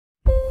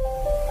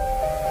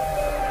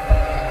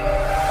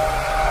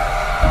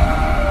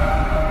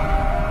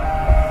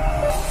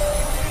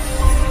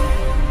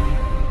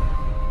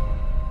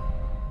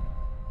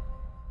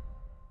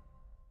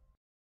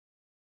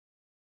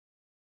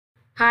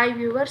Hi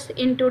viewers,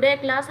 in today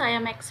class I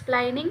am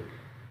explaining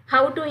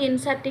how to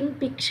inserting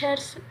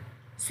pictures,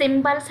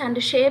 symbols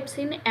and shapes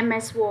in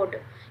MS-Word.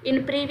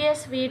 In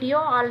previous video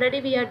already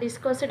we have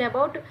discussed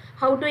about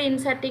how to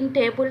inserting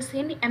tables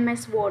in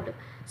MS-Word.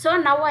 So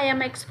now I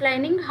am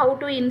explaining how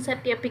to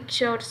insert a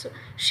pictures,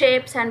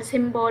 shapes and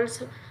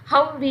symbols,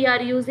 how we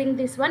are using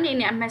this one in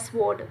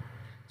MS-Word.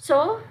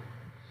 So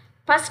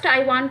first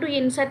I want to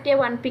insert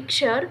one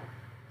picture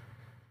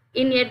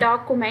in a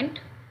document.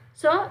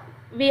 So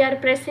we are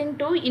pressing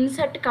to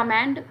insert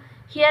command.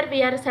 Here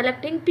we are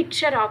selecting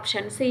picture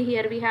option. See,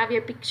 here we have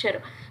a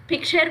picture.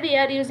 Picture we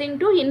are using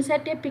to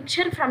insert a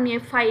picture from a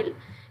file.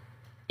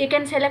 You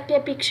can select a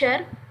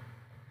picture.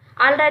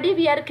 Already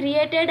we are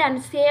created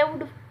and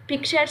saved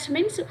pictures,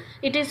 means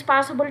it is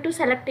possible to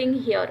selecting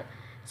here.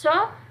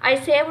 So I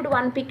saved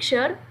one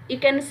picture. You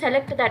can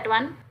select that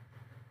one.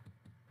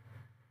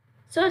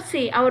 So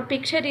see, our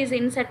picture is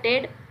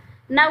inserted.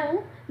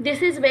 Now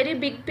this is very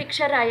big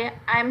picture I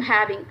am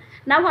having.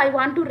 Now I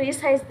want to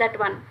resize that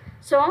one.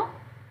 So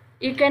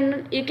you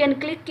can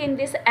click in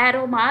this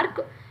arrow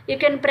mark. You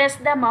can press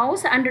the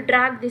mouse and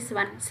drag this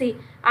one. See,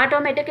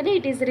 automatically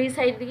it is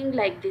resizing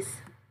like this.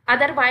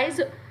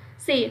 Otherwise,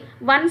 see,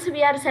 once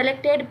we are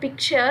selected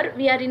picture,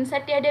 we are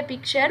inserted a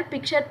picture,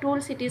 picture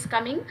tools it is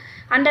coming.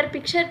 Under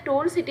picture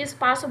tools it is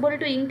possible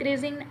to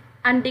increasing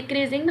and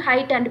decreasing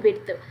height and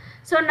width.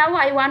 So now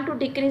I want to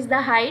decrease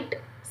the height.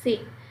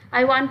 See,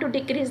 I want to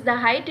decrease the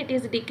height, it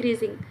is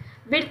decreasing.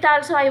 Width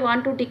also I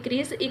want to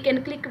decrease. You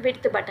can click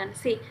width button.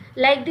 See,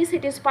 like this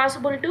it is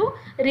possible to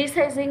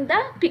resizing the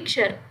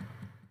picture.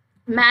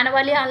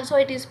 Manually also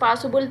it is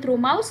possible through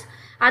mouse.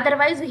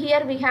 Otherwise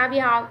here we have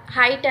a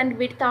height and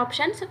width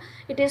options.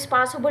 It is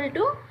possible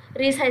to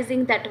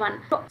resizing that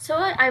one. So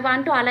I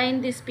want to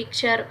align this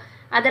picture.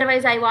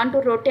 Otherwise I want to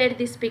rotate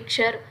this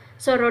picture.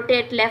 So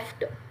rotate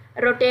left,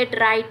 rotate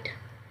right.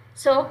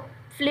 So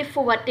flip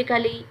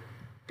vertically,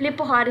 flip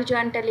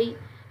horizontally.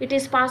 It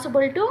is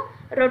possible to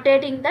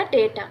rotating the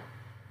data.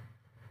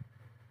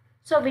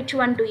 So which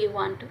one do you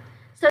want?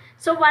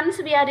 So once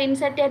we are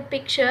inserted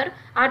picture,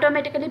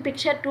 automatically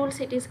picture tools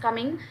it is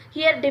coming.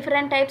 Here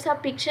different types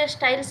of picture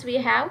styles we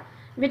have.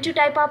 Which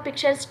type of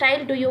picture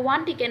style do you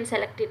want? You can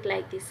select it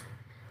like this.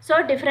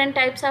 So different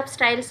types of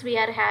styles we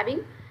are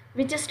having.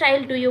 Which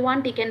style do you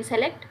want? You can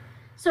select.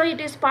 So it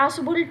is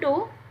possible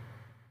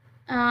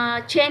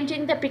to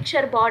changing the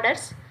picture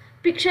borders.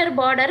 Picture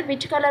border,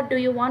 which color do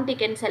you want? You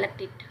can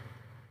select it.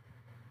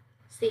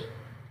 See,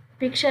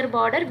 picture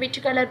border,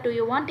 which color do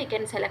you want? You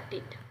can select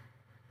it.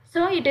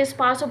 So it is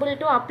possible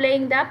to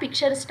applying the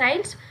picture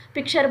styles.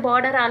 Picture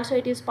border also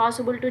it is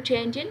possible to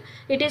change in.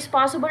 It is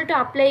possible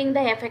to applying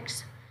the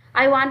effects.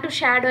 I want to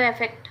shadow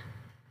effect.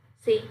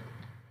 See,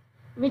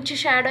 which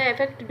shadow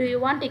effect do you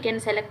want? You can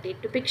select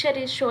it. The picture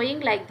is showing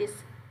like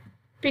this.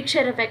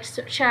 Picture effects,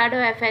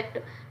 shadow effect.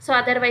 So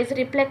otherwise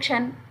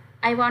reflection,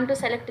 I want to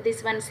select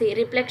this one. See,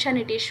 reflection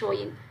it is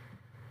showing.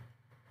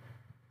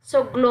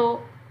 So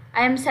glow,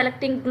 I am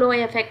selecting glow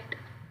effect.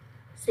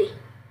 See,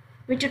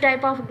 which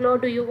type of glow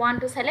do you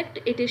want to select?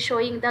 It is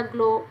showing the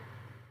glow.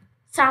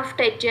 Soft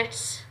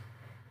edges,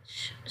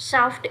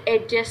 soft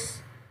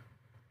edges.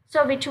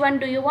 So which one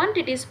do you want?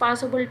 It is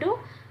possible to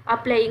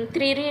applying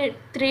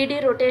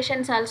 3D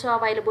rotations also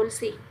available.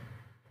 See,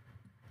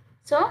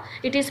 so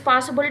it is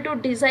possible to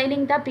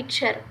designing the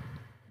picture.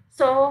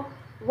 So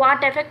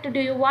what effect do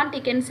you want?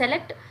 You can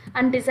select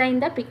and design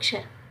the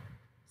picture.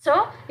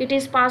 So it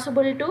is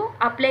possible to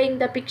applying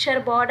the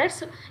picture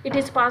borders. It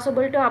is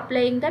possible to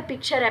applying the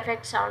picture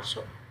effects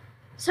also.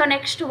 So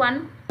next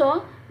one.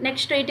 So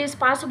next it is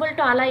possible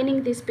to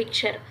aligning this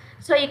picture.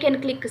 So you can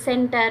click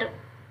center.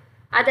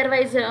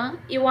 Otherwise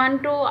you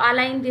want to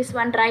align this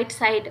one right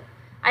side.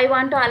 I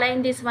want to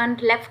align this one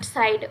left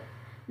side.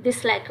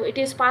 This like it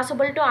is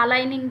possible to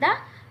aligning the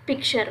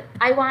picture.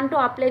 I want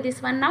to apply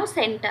this one now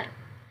center.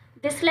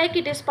 This like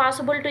it is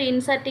possible to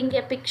inserting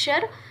a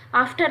picture.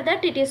 After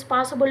that it is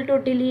possible to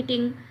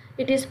deleting.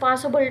 It is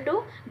possible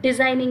to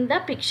designing the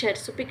pictures.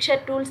 So picture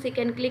tools you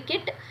can click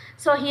it.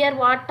 So here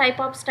what type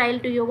of style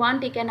do you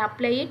want? You can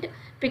apply it.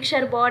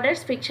 Picture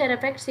borders, picture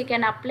effects you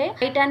can apply.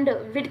 Height and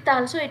width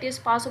also it is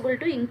possible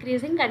to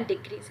increasing and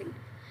decreasing.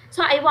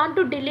 So I want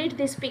to delete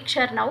this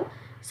picture now.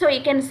 So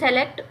you can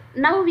select.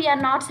 Now we are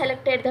not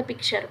selected the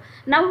picture.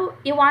 Now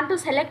you want to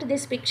select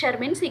this picture,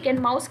 means you can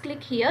mouse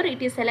click here.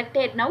 It is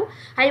selected now.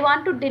 I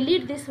want to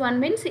delete this one,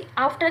 means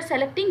after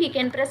selecting you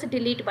can press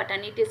delete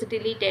button. It is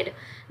deleted.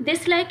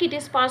 This like it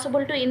is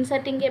possible to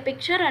inserting a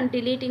picture and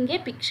deleting a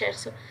picture.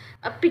 So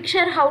a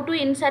picture how to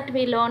insert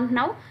we learned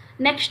now.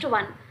 Next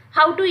one,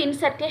 how to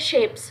insert a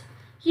shapes.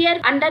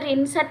 Here under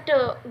insert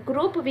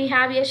group we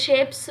have a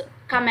shapes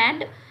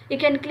command. You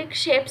can click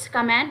shapes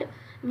command.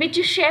 Which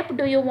shape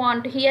do you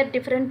want? Here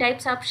different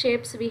types of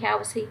shapes we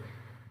have. See,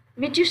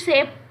 which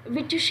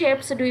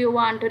shapes do you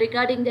want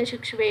regarding the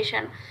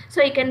situation?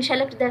 So you can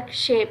select the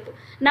shape.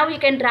 Now you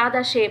can draw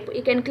the shape.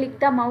 You can click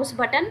the mouse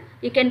button.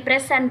 You can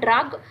press and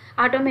drag.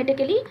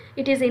 Automatically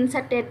it is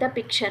inserted the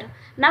picture.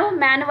 Now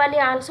manually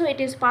also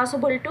it is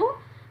possible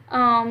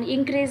to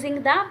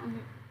increasing the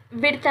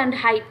width and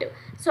height.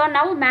 So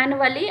now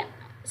manually,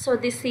 so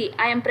this, see,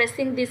 I am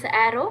pressing this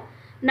arrow.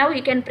 Now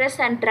you can press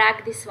and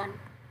drag this one.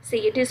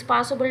 See, it is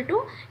possible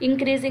to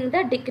increasing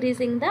the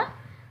decreasing the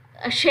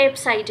shape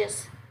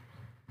sizes.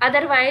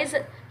 Otherwise,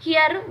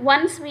 here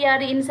once we are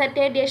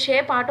inserted a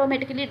shape,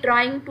 automatically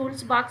drawing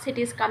tools box it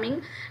is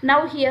coming.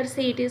 Now here,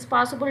 see, it is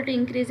possible to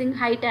increasing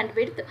height and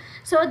width.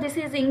 So this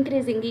is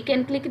increasing. You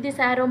can click this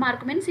arrow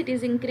mark means it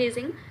is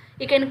increasing.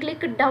 You can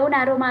click down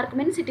arrow mark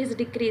means it is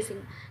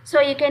decreasing. So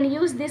you can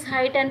use this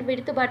height and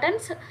width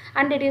buttons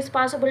and it is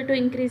possible to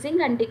increasing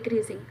and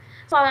decreasing.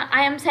 So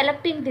I am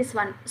selecting this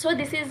one. So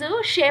this is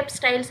shape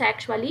styles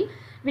actually.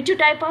 Which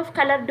type of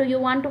color do you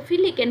want to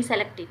fill? You can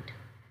select it.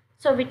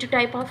 So which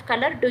type of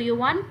color do you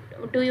want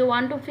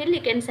to fill?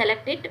 You can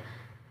select it.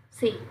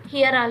 See,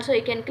 here also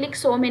you can click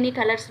so many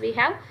colors we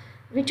have.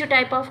 Which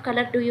type of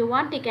color do you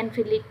want? You can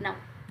fill it now.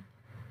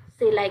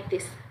 See, like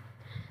this.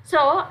 So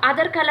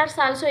other colors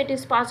also it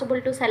is possible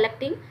to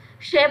selecting.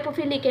 Shape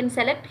fill you can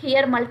select.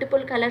 Here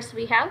multiple colors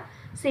we have.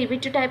 See,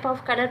 which type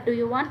of color do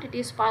you want? It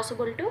is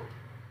possible to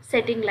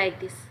setting like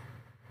this.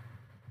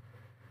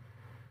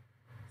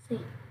 See,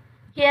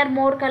 here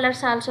more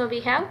colors also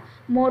we have.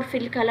 More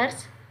fill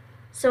colors.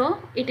 So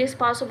it is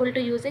possible to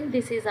using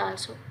this is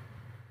also.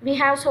 We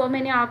have so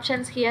many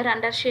options here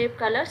under shape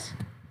colors.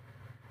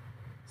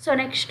 So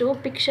next to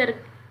picture,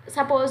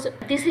 suppose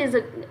this is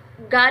a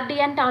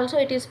gradient also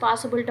it is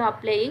possible to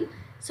applying.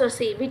 So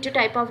see, which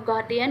type of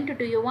gradient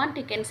do you want?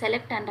 You can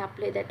select and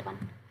apply that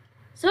one.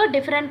 So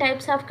different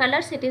types of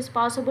colors it is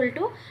possible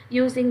to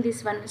using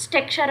this one.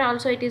 Texture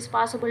also it is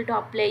possible to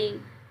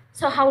applying.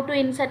 So how to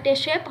insert a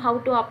shape, how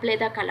to apply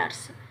the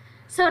colors.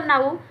 So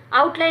now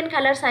outline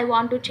colors I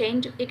want to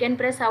change. You can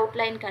press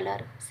outline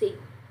color. See,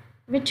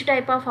 which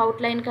type of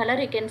outline color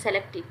you can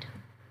select it.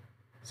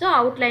 So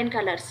outline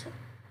colors.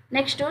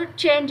 Next to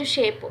change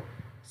shape.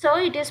 So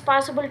it is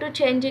possible to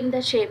changing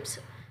the shapes.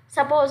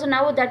 Suppose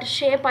now that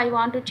shape I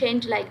want to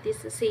change like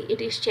this. See, it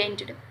is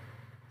changed.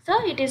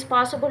 So it is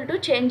possible to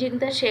changing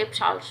the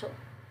shapes also.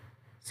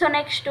 So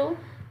next to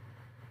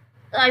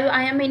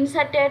I am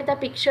inserted the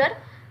picture.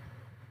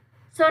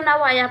 So now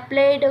I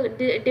applied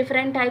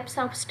different types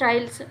of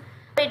styles.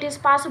 It is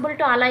possible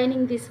to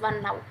aligning this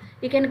one now.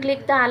 You can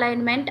click the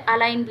alignment,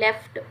 align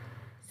left,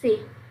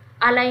 see,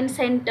 align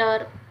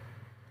center,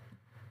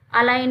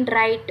 align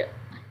right.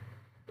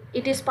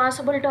 It is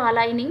possible to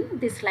aligning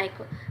this like.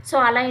 So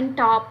align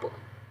top,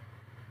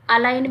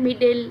 align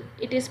middle.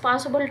 It is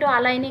possible to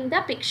aligning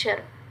the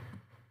picture.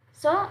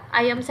 So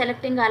I am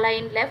selecting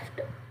align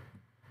left.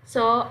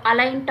 So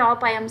align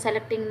top I am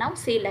selecting now.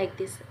 See, like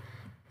this.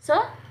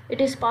 So it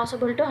is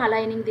possible to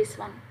aligning this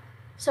one.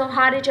 So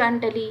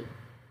horizontally.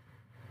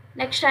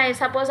 Next I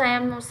suppose I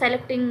am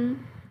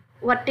selecting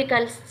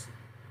verticals.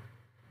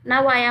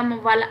 Now I am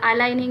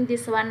aligning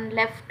this one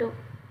left,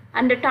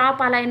 and the top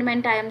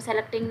alignment I am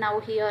selecting now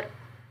here.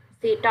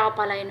 See, top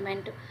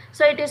alignment.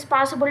 So it is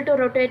possible to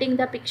rotating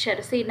the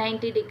picture. See,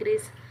 90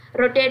 degrees.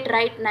 Rotate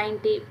right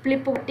 90.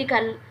 Flip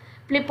vertical.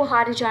 Flip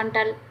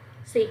horizontal.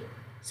 See.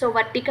 So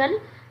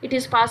vertical. It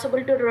is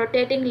possible to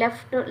rotating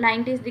left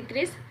 90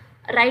 degrees.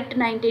 Right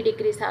 90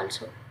 degrees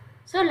also.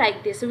 So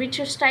like this, which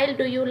style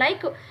do you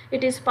like?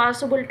 It is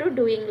possible to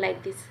doing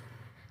like this.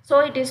 So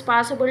it is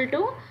possible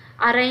to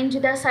arrange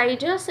the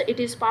sizes. It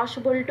is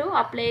possible to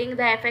applying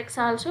the effects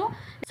also.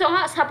 So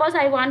suppose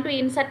I want to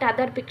insert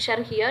other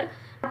picture here.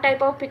 What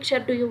type of picture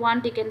do you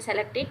want? You can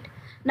select it.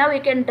 Now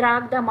you can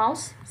drag the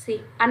mouse.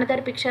 See,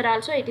 another picture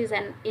also it is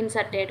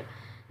inserted.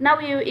 Now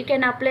you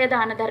can apply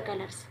the another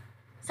colors.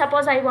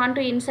 Suppose I want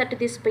to insert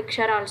this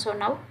picture also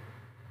now.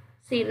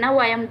 See, now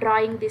I am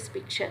drawing this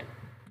picture.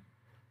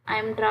 I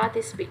am draw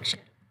this picture.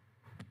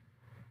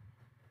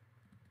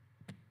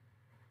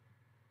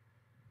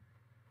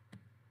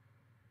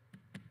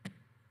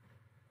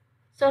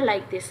 So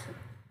like this.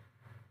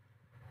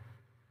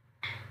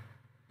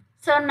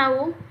 So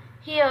now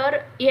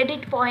here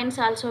edit points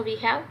also we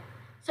have.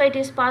 So it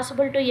is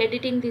possible to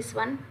editing this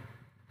one.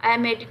 I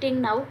am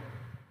editing now.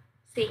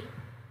 See,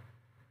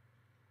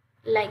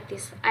 like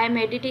this. I am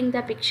editing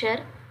the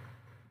picture.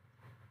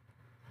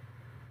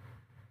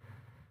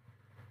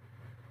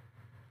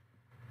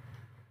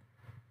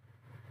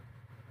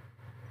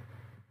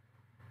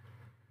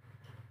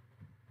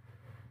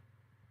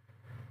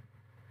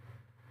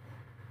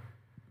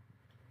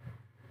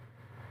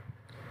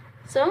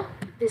 So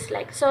this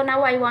like. So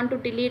now I want to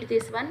delete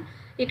this one.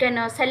 You can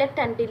select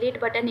and delete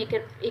button.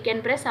 You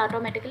can press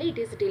automatically. It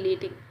is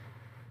deleting.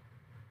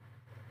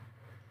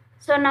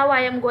 So now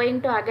I am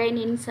going to again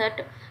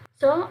insert.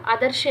 So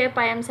other shape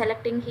I am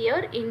selecting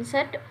here.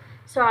 Insert.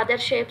 So other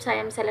shapes I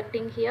am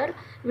selecting here.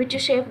 Which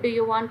shape do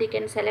you want? You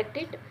can select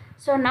it.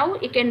 So now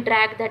you can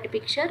drag that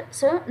picture.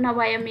 So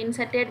now I am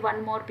inserted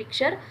one more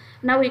picture.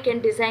 Now you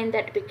can design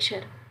that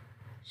picture.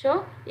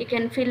 So you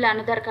can fill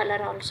another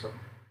color also.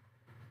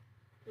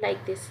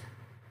 Like this.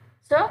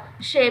 So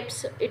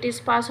shapes, it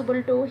is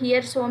possible to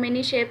here so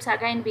many shapes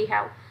again we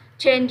have.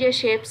 Change a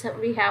shapes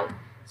we have.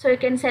 So you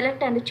can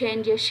select and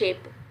change a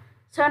shape.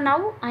 So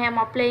now I am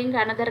applying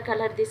another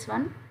color, this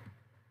one.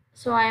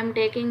 So I am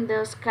taking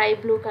the sky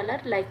blue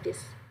color like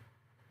this.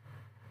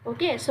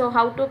 Okay, so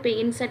how to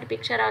insert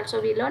picture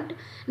also we learned.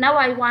 Now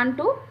I want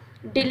to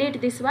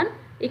delete this one.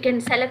 You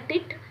can select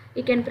it,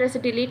 you can press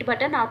delete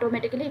button,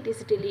 automatically it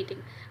is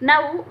deleting.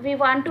 Now we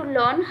want to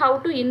learn how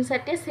to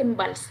insert a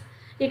symbols.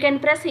 You can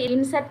press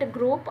insert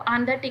group,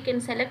 on that you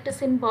can select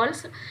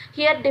symbols.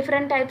 Here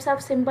different types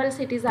of symbols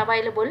it is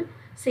available.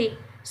 See,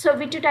 so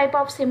which type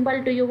of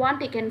symbol do you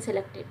want, you can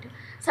select it.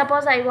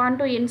 Suppose I want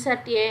to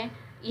insert a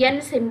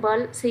N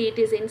symbol, see it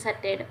is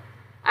inserted.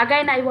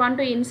 Again I want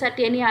to insert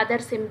any other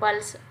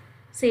symbols,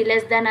 see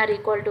less than or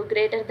equal to,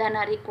 greater than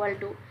or equal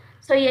to.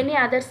 So any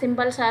other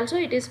symbols also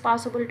it is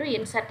possible to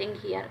inserting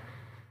here.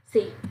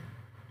 See,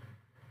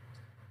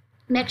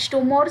 next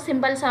to more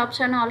symbols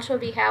option also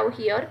we have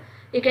here.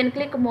 You can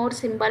click more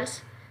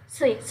symbols.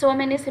 See, so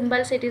many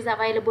symbols it is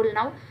available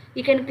now.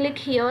 You can click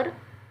here.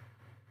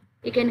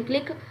 You can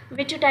click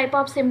which type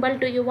of symbol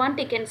do you want,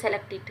 you can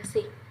select it.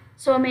 See,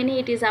 so many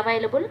it is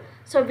available.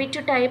 So which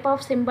type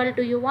of symbol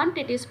do you want,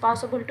 it is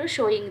possible to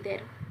showing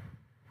there.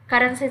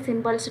 Currency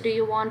symbols do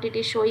you want, it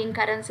is showing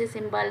currency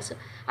symbols.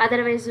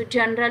 Otherwise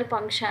general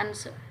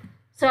functions.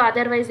 So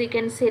otherwise you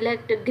can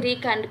select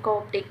Greek and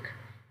Coptic.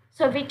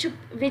 So which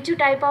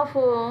type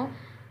of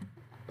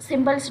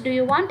symbols do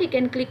you want, you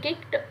can click it,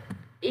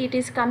 it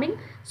is coming.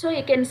 So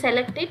you can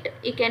select it,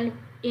 you can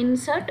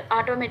insert,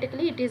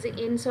 automatically it is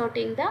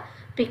inserting the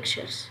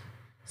pictures.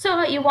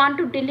 So you want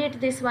to delete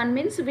this one,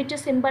 means which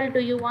symbol do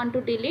you want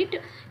to delete,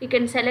 you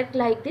can select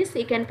like this,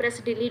 you can press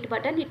delete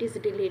button, it is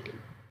deleting.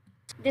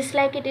 This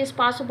like it is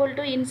possible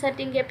to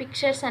inserting a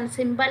pictures and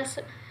symbols,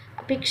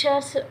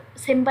 pictures,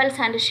 symbols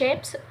and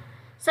shapes.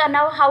 So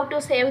now how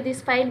to save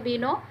this file we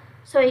know.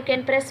 So you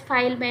can press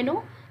file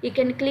menu, you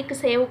can click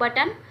save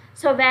button.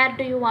 So where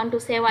do you want to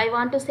save? I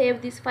want to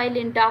save this file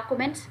in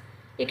documents.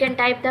 You can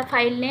type the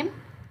file name,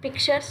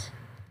 pictures.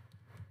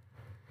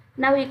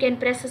 Now you can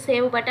press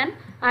save button,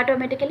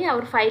 automatically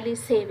our file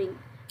is saving.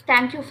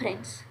 Thank you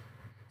friends.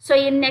 So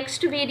in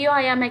next video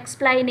I am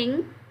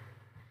explaining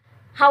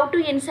how to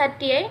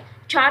insert a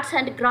charts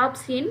and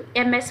graphs in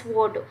MS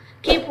Word.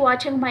 Keep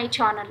watching my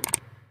channel.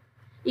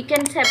 You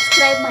can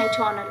subscribe my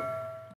channel.